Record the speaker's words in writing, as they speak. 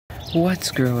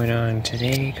What's going on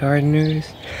today,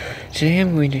 gardeners? Today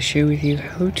I'm going to share with you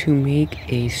how to make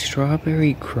a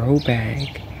strawberry grow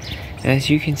bag. As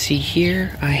you can see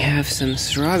here, I have some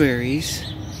strawberries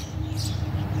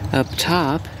up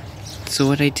top. So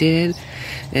what I did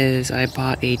is I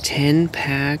bought a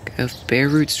 10-pack of bare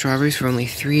root strawberries for only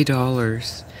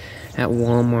 $3 at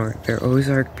Walmart. They're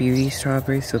Ozark Beauty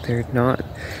strawberries, so they're not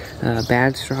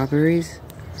bad strawberries.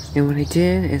 And what I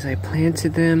did is I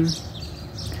planted them,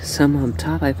 some up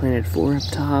top. I planted 4 up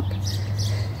top,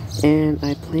 and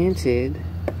I planted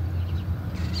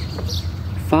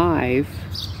 5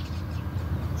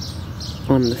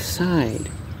 on the side.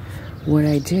 What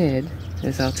I did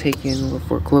is, I'll take you in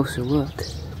for a closer look.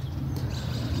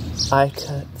 I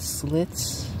cut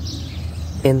slits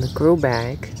in the grow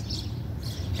bag,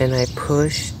 and I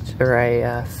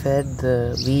fed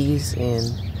the leaves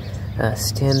and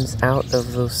stems out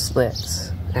of those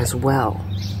slits as well.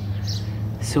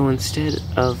 So instead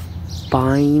of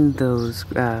buying those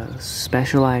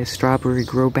specialized strawberry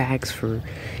grow bags for,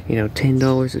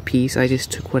 $10 a piece, I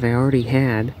just took what I already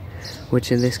had,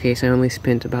 which in this case I only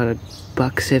spent about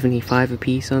 $1.75 a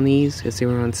piece on these because they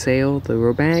were on sale, the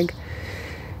grow bag.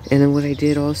 And then what I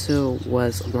did also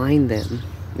was line them.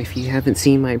 If you haven't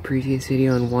seen my previous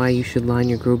video on why you should line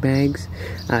your grow bags,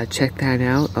 check that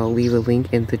out. I'll leave a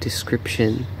link in the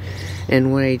description.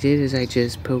 And what I did is I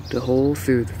just poked a hole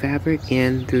through the fabric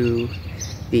and through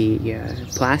the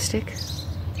plastic,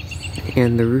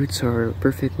 and the roots are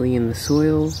perfectly in the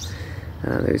soil.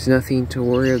 There's nothing to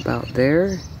worry about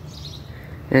there,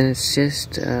 and it's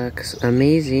just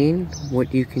amazing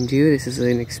what you can do. This is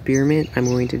an experiment I'm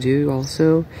going to do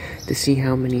also to see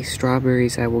how many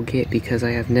strawberries I will get, because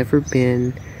I have never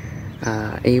been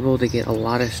able to get a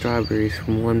lot of strawberries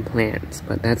from one plant,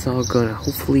 but that's all gonna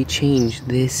hopefully change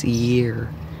this year.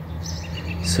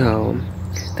 So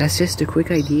that's just a quick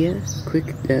idea, quick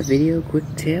video, quick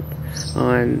tip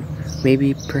on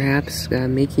maybe perhaps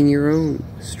making your own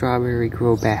strawberry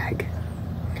grow bag.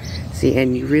 See,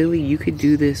 and you could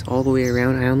do this all the way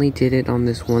around. I only did it on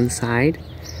this one side.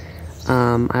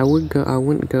 I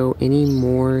wouldn't go any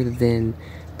more than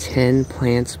 10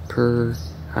 plants per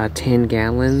 10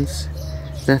 gallons.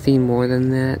 Nothing more than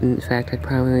that. In fact, I'd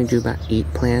probably only do about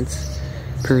 8 plants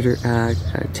per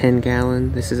 10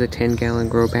 gallon. This is a 10-gallon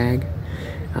grow bag,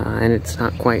 and it's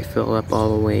not quite filled up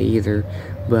all the way either,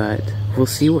 but we'll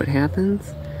see what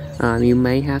happens. You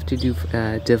may have to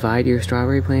divide your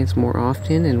strawberry plants more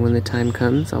often, and when the time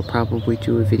comes, I'll probably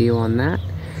do a video on that,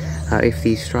 if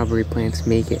these strawberry plants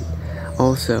make it.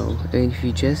 Also, if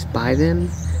you just buy them,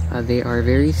 they are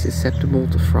very susceptible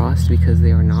to frost because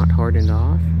they are not hardened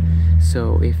off.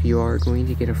 So if you are going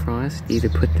to get a frost, either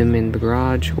put them in the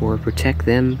garage or protect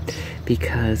them,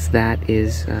 because that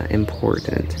is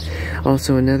important.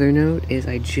 Also, another note is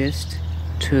I just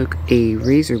took a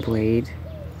razor blade,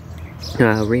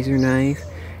 razor knife,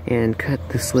 and cut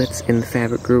the slits in the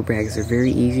fabric grow bags. They're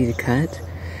very easy to cut,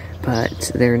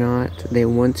 but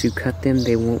once you cut them,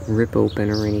 they won't rip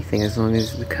open or anything, as long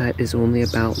as the cut is only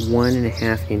about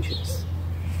 1.5 inches.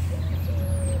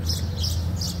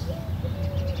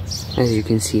 As you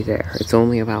can see there, it's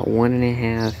only about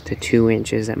 1.5 to 2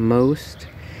 inches at most.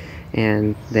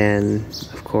 And then,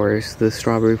 of course, the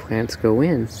strawberry plants go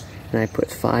in. And I put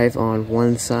 5 on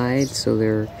one side, so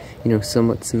they're,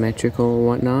 somewhat symmetrical and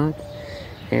whatnot.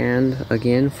 And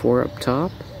again, 4 up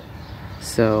top.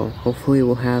 So hopefully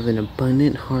we'll have an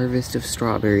abundant harvest of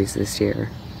strawberries this year.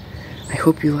 I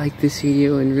hope you liked this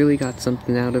video and really got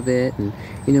something out of it, and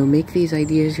make these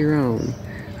ideas your own.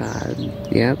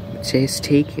 Just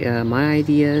take my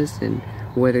ideas, and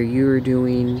whether you're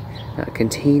doing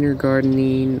container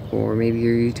gardening or maybe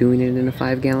you're doing it in a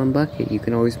 5-gallon bucket, you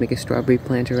can always make a strawberry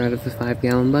planter out of the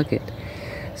 5-gallon bucket.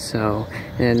 So,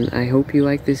 and I hope you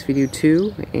like this video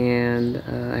too, and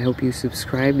I hope you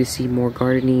subscribe to see more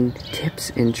gardening tips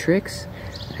and tricks.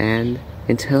 And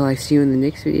until I see you in the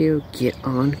next video, get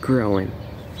on growing.